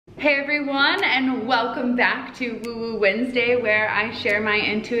Hey everyone, and welcome back to Woo Woo Wednesday, where I share my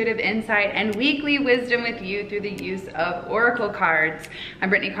intuitive insight and weekly wisdom with you through the use of oracle cards.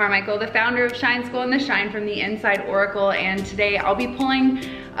 I'm Brittney Carmichael, the founder of Shine School and the Shine from the Inside Oracle, and today I'll be pulling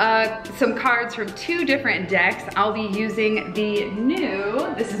some cards from two different decks. I'll be using the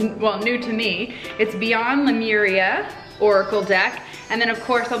new, this is, well, new to me, it's Beyond Lumuria Oracle deck. And then of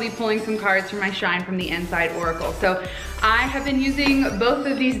course I'll be pulling some cards from my Shine from the Inside Oracle. So I have been using both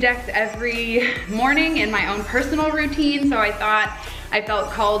of these decks every morning in my own personal routine, so I thought I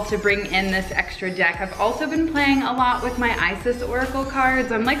felt called to bring in this extra deck. I've also been playing a lot with my Isis Oracle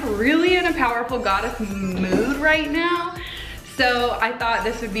cards. I'm like really in a powerful goddess mood right now. So I thought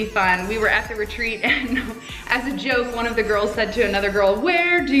this would be fun. We were at the retreat and as a joke, one of the girls said to another girl,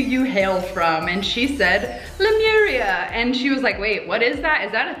 "Where do you hail from?" And she said, "Lemuria." And she was like, "Wait, what is that?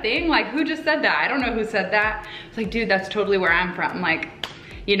 Is that a thing? Like, who just said that? I don't know who said that." It's like, dude, that's totally where I'm from. Like,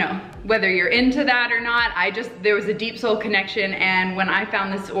 you know, whether you're into that or not, there was a deep soul connection, and when I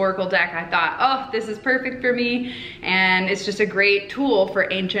found this Oracle deck, I thought, oh, this is perfect for me, and it's just a great tool for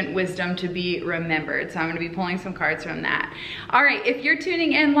ancient wisdom to be remembered. So I'm gonna be pulling some cards from that. All right, if you're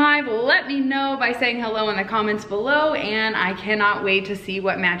tuning in live, let me know by saying hello in the comments below, and I cannot wait to see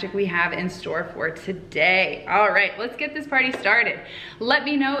what magic we have in store for today. All right, let's get this party started. Let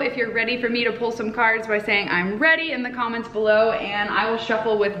me know if you're ready for me to pull some cards by saying I'm ready in the comments below, and I will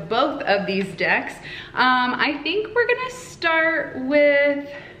shuffle with both of these decks. I think we're gonna start with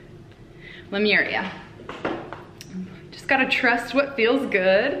Lemuria. Just gotta trust what feels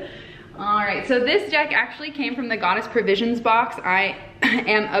good. All right, so this deck actually came from the Goddess Provisions box. I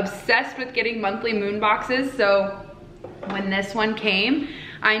am obsessed with getting monthly moon boxes, so when this one came,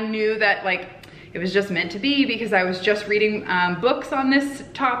 I knew that like it was just meant to be, because I was just reading books on this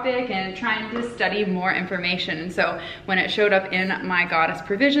topic and trying to study more information. And so when it showed up in my Goddess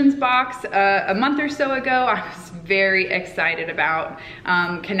Provisions box a month or so ago, I was very excited about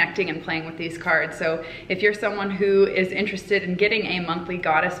connecting and playing with these cards. So if you're someone who is interested in getting a monthly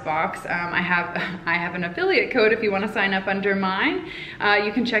Goddess box, I have an affiliate code if you want to sign up under mine.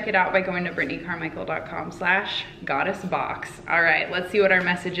 You can check it out by going to brittneycarmichael.com/goddessbox. All right, let's see what our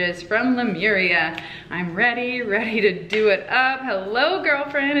message is from Lemuria. I'm ready to do it up. Hello,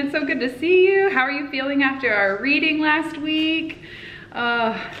 girlfriend. It's so good to see you. How are you feeling after our reading last week?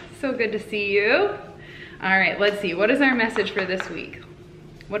 So good to see you. All right, let's see. What is our message for this week?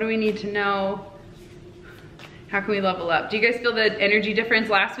 What do we need to know? How can we level up? Do you guys feel the energy difference?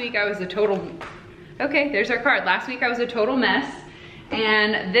 Last week I was a total... Okay, there's our card. Last week I was a total mess.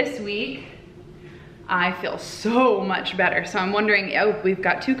 And this week, I feel so much better. So I'm wondering, oh, we've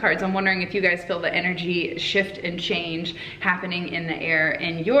got two cards. I'm wondering if you guys feel the energy shift and change happening in the air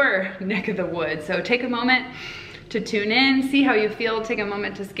in your neck of the woods. So take a moment to tune in, see how you feel. Take a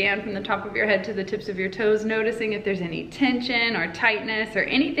moment to scan from the top of your head to the tips of your toes, noticing if there's any tension or tightness or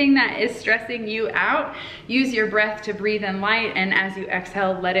anything that is stressing you out. Use your breath to breathe in light, and as you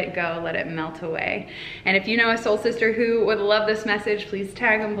exhale, let it go, let it melt away. And if you know a soul sister who would love this message, please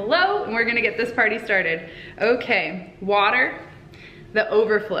tag them below, and we're gonna get this party started. Okay, water, the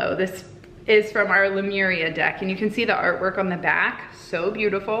overflow. This is from our Lemuria deck, and you can see the artwork on the back, so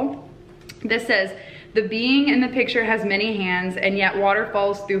beautiful. This says, "The being in the picture has many hands, and yet water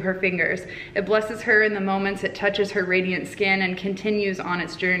falls through her fingers. It blesses her in the moments it touches her radiant skin and continues on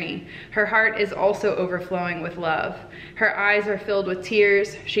its journey. Her heart is also overflowing with love. Her eyes are filled with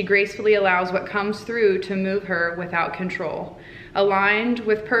tears. She gracefully allows what comes through to move her without control. Aligned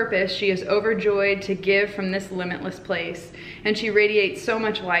with purpose, she is overjoyed to give from this limitless place, and she radiates so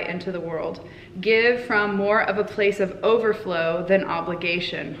much light into the world. Give from more of a place of overflow than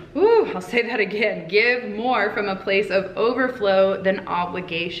obligation." Ooh, I'll say that again. Give more from a place of overflow than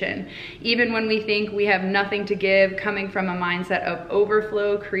obligation. Even when we think we have nothing to give, coming from a mindset of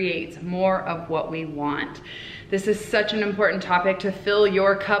overflow creates more of what we want. This is such an important topic, to fill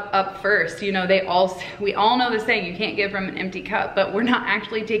your cup up first. You know, we all know the saying, you can't give from an empty cup, but we're not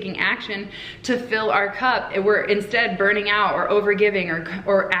actually taking action to fill our cup. We're instead burning out or overgiving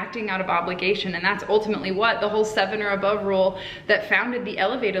or acting out of obligation. And that's ultimately what the whole 7 or above rule that founded the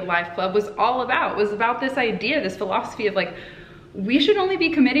Elevated Life Club was all about. It was about this idea, this philosophy of like, we should only be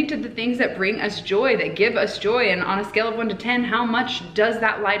committing to the things that bring us joy, that give us joy. And on a scale of 1 to 10, how much does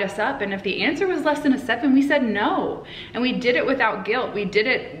that light us up? And if the answer was less than a 7, we said no. And we did it without guilt. We did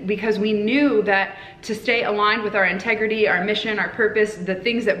it because we knew that to stay aligned with our integrity, our mission, our purpose, the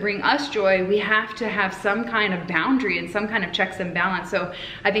things that bring us joy, we have to have some kind of boundary and some kind of checks and balance. So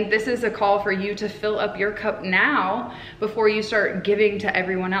I think this is a call for you to fill up your cup now before you start giving to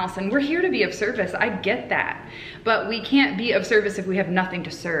everyone else. And we're here to be of service. I get that. But we can't be of service service if we have nothing to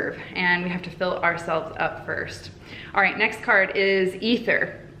serve, and we have to fill ourselves up first. All right, next card is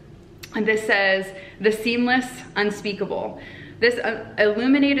Ether. And this says, the seamless, unspeakable. This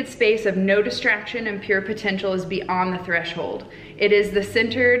illuminated space of no distraction and pure potential is beyond the threshold. It is the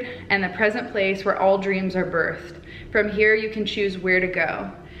centered and the present place where all dreams are birthed. From here, you can choose where to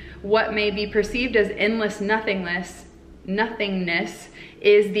go. What may be perceived as endless nothingness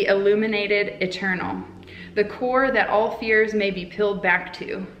is the illuminated eternal, the core that all fears may be peeled back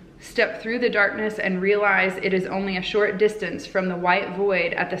to. Step through the darkness and realize it is only a short distance from the white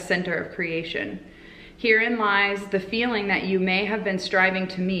void at the center of creation. Herein lies the feeling that you may have been striving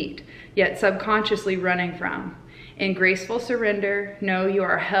to meet, yet subconsciously running from. In graceful surrender, know you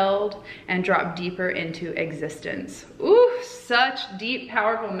are held and drop deeper into existence. Ooh, such deep,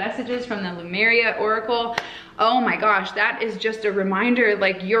 powerful messages from the Lumuria Oracle. Oh my gosh, that is just a reminder,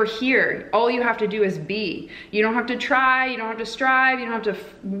 like, you're here. All you have to do is be. You don't have to try, you don't have to strive, you don't have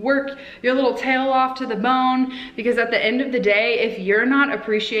to work your little tail off to the bone, because at the end of the day, if you're not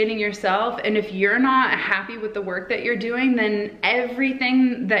appreciating yourself and if you're not happy with the work that you're doing, then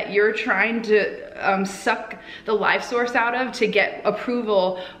everything that you're trying to suck the life source out of to get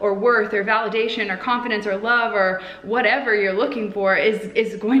approval or worth or validation or confidence or love or whatever you're looking for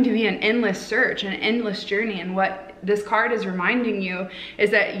is going to be an endless search, an endless journey. And what this card is reminding you is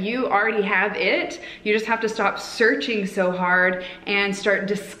that you already have it. You just have to stop searching so hard and start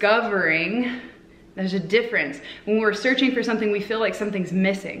discovering. There's a difference. When we're searching for something, we feel like something's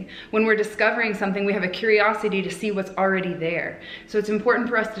missing. When we're discovering something, we have a curiosity to see what's already there. So it's important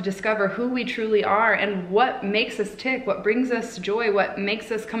for us to discover who we truly are and what makes us tick, what brings us joy, what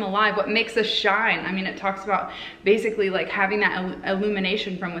makes us come alive, what makes us shine. I mean, it talks about basically like having that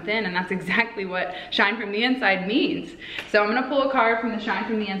illumination from within, and that's exactly what shine from the inside means. So I'm gonna pull a card from the shine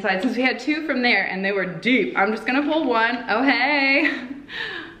from the inside. Since we had two from there and they were deep, I'm just gonna pull one. Oh, hey.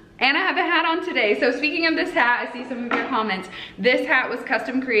 And I have a hat on today. So speaking of this hat, I see some of your comments. This hat was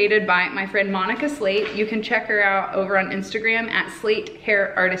custom created by my friend Monica Slate. You can check her out over on Instagram at Slate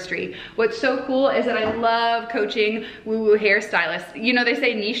Hair Artistry. What's so cool is that I love coaching woo-woo hairstylists. You know, they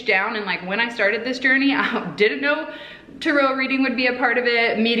say niche down, and like when I started this journey, I didn't know tarot reading would be a part of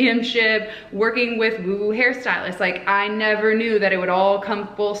it, mediumship, working with woo-woo hairstylists. Like I never knew that it would all come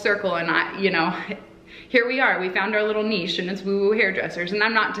full circle, and here we are, we found our little niche, and it's woo-woo hairdressers. And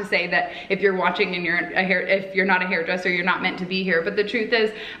I'm not to say that if you're watching and if you're not a hairdresser, you're not meant to be here. But the truth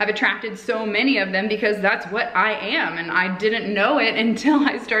is, I've attracted so many of them because that's what I am. And I didn't know it until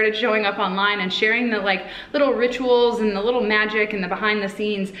I started showing up online and sharing the like little rituals and the little magic and the behind the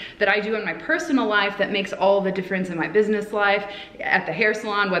scenes that I do in my personal life that makes all the difference in my business life, at the hair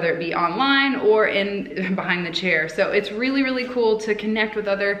salon, whether it be online or in behind the chair. So it's really, really cool to connect with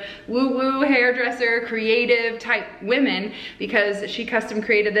other woo-woo hairdresser, creative type women, because she custom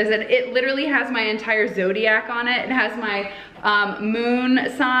created this, and it literally has my entire zodiac on it. It has my moon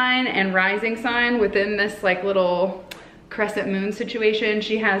sign and rising sign within this like little crescent moon situation.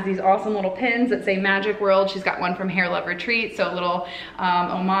 She has these awesome little pins that say Magic World. She's got one from Hair Love Retreat, so a little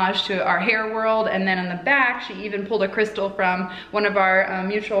homage to our hair world. And then on the back, she even pulled a crystal from one of our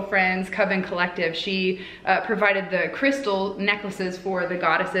mutual friends, Coven Collective. She provided the crystal necklaces for the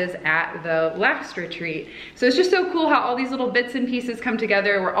goddesses at the last retreat. So it's just so cool how all these little bits and pieces come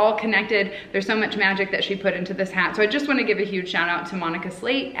together. We're all connected. There's so much magic that she put into this hat. So I just want to give a huge shout out to Monica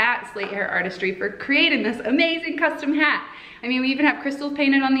Slate at Slate Hair Artistry for creating this amazing custom hat. I mean, we even have crystals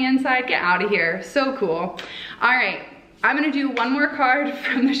painted on the inside. Get out of here. So cool. All right. I'm gonna do one more card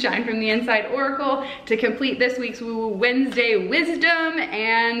from the Shine from the Inside Oracle to complete this week's Woo Woo Wednesday wisdom,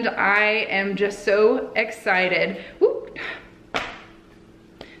 and I am just so excited. Whoop.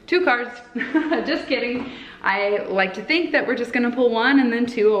 Two cards. Just kidding. I like to think that we're just gonna pull one and then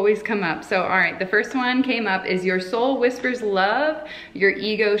two always come up. So, all right, the first one came up is your soul whispers love, your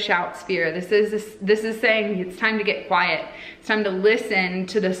ego shouts fear. This is saying it's time to get quiet. It's time to listen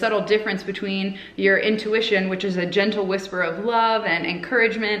to the subtle difference between your intuition, which is a gentle whisper of love and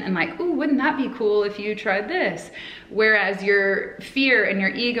encouragement and like, ooh, wouldn't that be cool if you tried this? Whereas your fear and your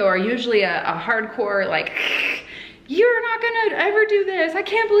ego are usually a hardcore like, you're not gonna ever do this. I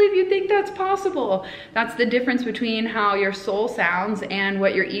can't believe you think that's possible. That's the difference between how your soul sounds and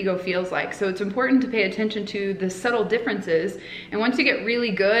what your ego feels like. So it's important to pay attention to the subtle differences. And once you get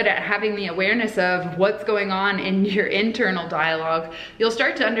really good at having the awareness of what's going on in your internal dialogue, you'll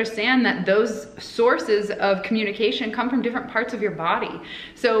start to understand that those sources of communication come from different parts of your body.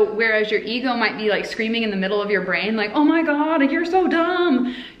 So whereas your ego might be like screaming in the middle of your brain, like, oh my God, you're so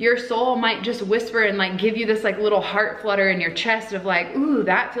dumb. Your soul might just whisper and like give you this like little heart flutter in your chest of like, ooh,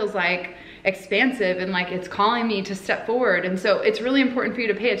 that feels like expansive and like it's calling me to step forward. And so it's really important for you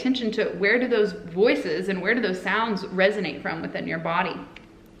to pay attention to where do those voices and where do those sounds resonate from within your body.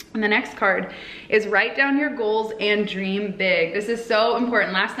 And the next card is write down your goals and dream big. This is so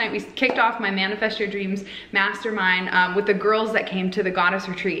important. Last night we kicked off my Manifest Your Dreams mastermind with the girls that came to the Goddess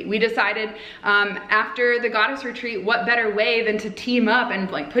Retreat. We decided after the Goddess Retreat, what better way than to team up and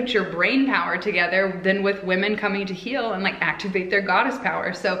like put your brain power together than with women coming to heal and like activate their goddess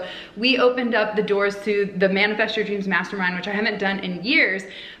power. So we opened up the doors to the Manifest Your Dreams mastermind, which I haven't done in years,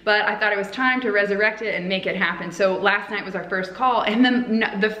 but I thought it was time to resurrect it and make it happen. So last night was our first call, and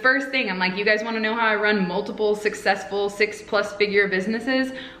then the first thing, I'm like, you guys wanna know how I run multiple successful 6+ figure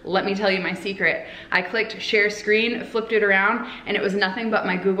businesses? Let me tell you my secret. I clicked share screen, flipped it around, and it was nothing but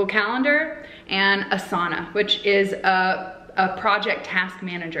my Google Calendar and Asana, which is a project task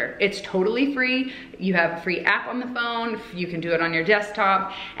manager. It's totally free. You have a free app on the phone. You can do it on your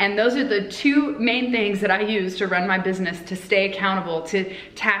desktop. And those are the two main things that I use to run my business, to stay accountable, to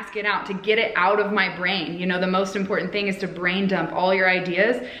task it out, to get it out of my brain. You know, the most important thing is to brain dump all your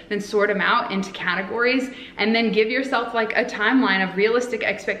ideas, then sort them out into categories, and then give yourself like a timeline of realistic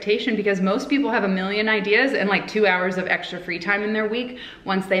expectation, because most people have a million ideas and like 2 hours of extra free time in their week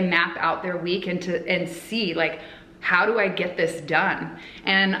once they map out their week and see like, how do I get this done?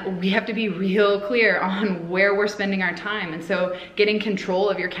 And we have to be real clear on where we're spending our time. And so getting control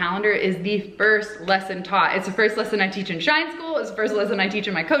of your calendar is the first lesson taught. It's the first lesson I teach in Shine School. It's the first lesson I teach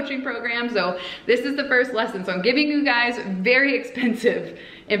in my coaching program. So this is the first lesson. So I'm giving you guys very expensive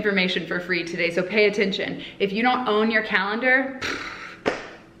information for free today. So pay attention. If you don't own your calendar,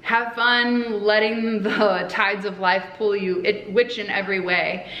 have fun letting the tides of life pull you which in every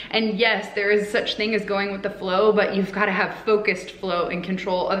way. And yes, there is such thing as going with the flow, but you've got to have focused flow and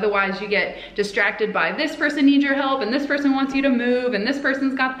control. Otherwise you get distracted by this person needs your help and this person wants you to move and this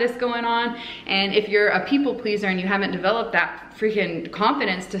person's got this going on. And if you're a people pleaser and you haven't developed that freaking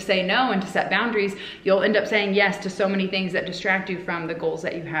confidence to say no and to set boundaries, you'll end up saying yes to so many things that distract you from the goals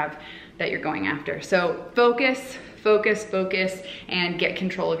that you have that you're going after. So focus, and get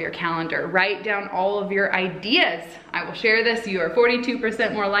control of your calendar. Write down all of your ideas. I will share this. You are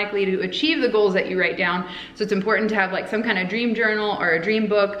 42% more likely to achieve the goals that you write down. So it's important to have like some kind of dream journal or a dream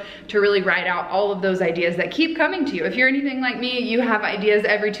book to really write out all of those ideas that keep coming to you. If you're anything like me, you have ideas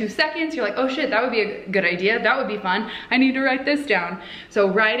every 2 seconds. You're like, oh shit, that would be a good idea. That would be fun. I need to write this down. So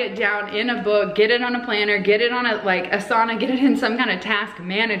write it down in a book, get it on a planner, get it on a like Asana, get it in some kind of task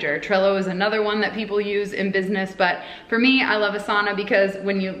manager. Trello is another one that people use in business, but for me, I love Asana because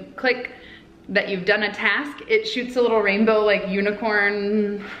when you click that you've done a task, it shoots a little rainbow like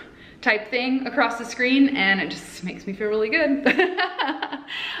unicorn type thing across the screen, and it just makes me feel really good.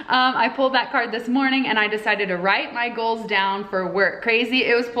 I pulled that card this morning and I decided to write my goals down for work. Crazy,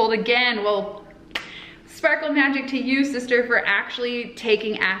 it was pulled again. Well, sparkle magic to you, sister, for actually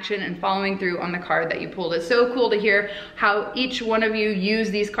taking action and following through on the card that you pulled. It's so cool to hear how each one of you use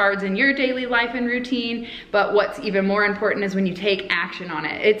these cards in your daily life and routine, but what's even more important is when you take action on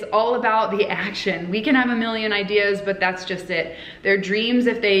it. It's all about the action. We can have a million ideas, but that's just it. They're dreams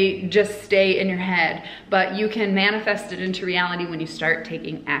if they just stay in your head, but you can manifest it into reality when you start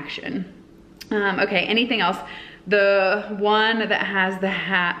taking action. Okay, anything else? The one that has the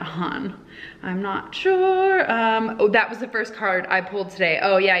hat on, I'm not sure. Oh, that was the first card I pulled today.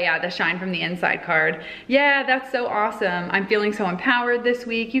 Oh yeah, the Shine from the Inside card. Yeah, that's so awesome. I'm feeling so empowered this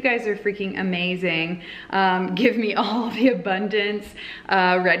week. You guys are freaking amazing. Give me all the abundance.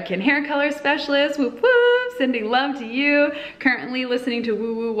 Redkin hair color specialist, whoop whoop, sending love to you. Currently listening to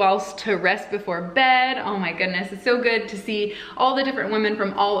woo woo whilst to rest before bed. Oh my goodness, it's so good to see all the different women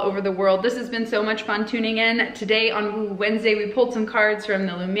from all over the world. This has been so much fun tuning in. Today on Woo Wednesday, we pulled some cards from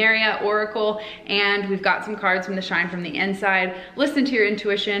the Lumuria Oracle, and we've got some cards from the Shine from the Inside. Listen to your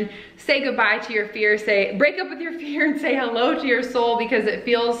intuition, say goodbye to your fear, break up with your fear and say hello to your soul, because it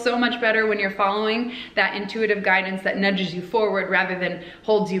feels so much better when you're following that intuitive guidance that nudges you forward rather than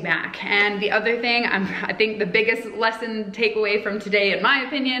holds you back. And the other thing, I think the biggest lesson takeaway from today, in my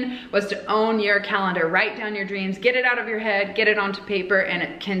opinion, was to own your calendar. Write down your dreams, get it out of your head, get it onto paper, and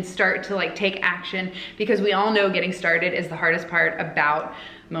it can start to like take action, because we all know getting started is the hardest part about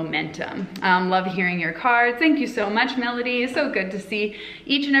momentum. Love hearing your cards. Thank you so much, Melody. It's so good to see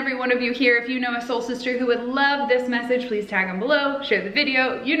each and every one of you here. If you know a soul sister who would love this message, please tag them below, share the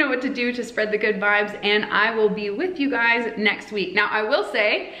video. You know what to do to spread the good vibes, and I will be with you guys next week. Now, I will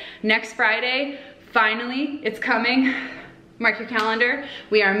say, next Friday, finally, it's coming. mark your calendar.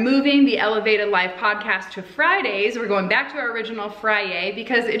 We are moving the Elevated Life podcast to Fridays. We're going back to our original Friday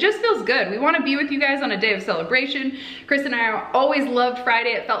because it just feels good. We want to be with you guys on a day of celebration. Chris and I always loved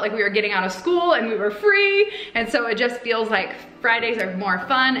Friday. It felt like we were getting out of school and we were free. And so it just feels like Fridays are more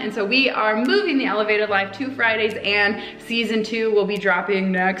fun. And so we are moving the Elevated Life to Fridays, and season 2 will be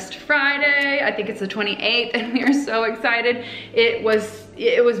dropping next Friday. I think it's the 28th, and we are so excited. It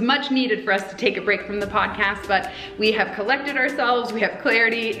was much needed for us to take a break from the podcast, but we have collected ourselves, we have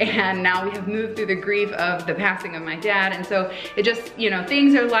clarity, and now we have moved through the grief of the passing of my dad. And so it just, you know,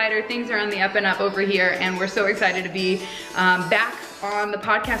 things are lighter, things are on the up and up over here, and we're so excited to be back on the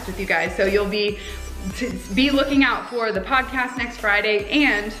podcast with you guys. So you'll be looking out for the podcast next Friday,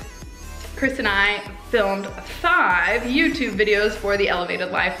 and Chris and I filmed 5 YouTube videos for the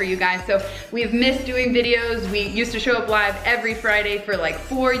Elevated Life for you guys. So we've missed doing videos. We used to show up live every Friday for like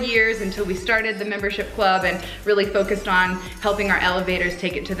 4 years until we started the membership club and really focused on helping our elevators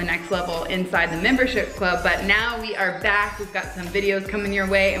take it to the next level inside the membership club. But now we are back. We've got some videos coming your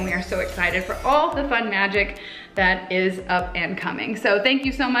way, and we are so excited for all the fun magic that is up and coming. So thank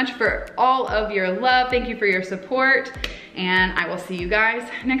you so much for all of your love. Thank you for your support, and I will see you guys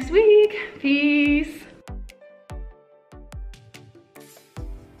next week. Peace.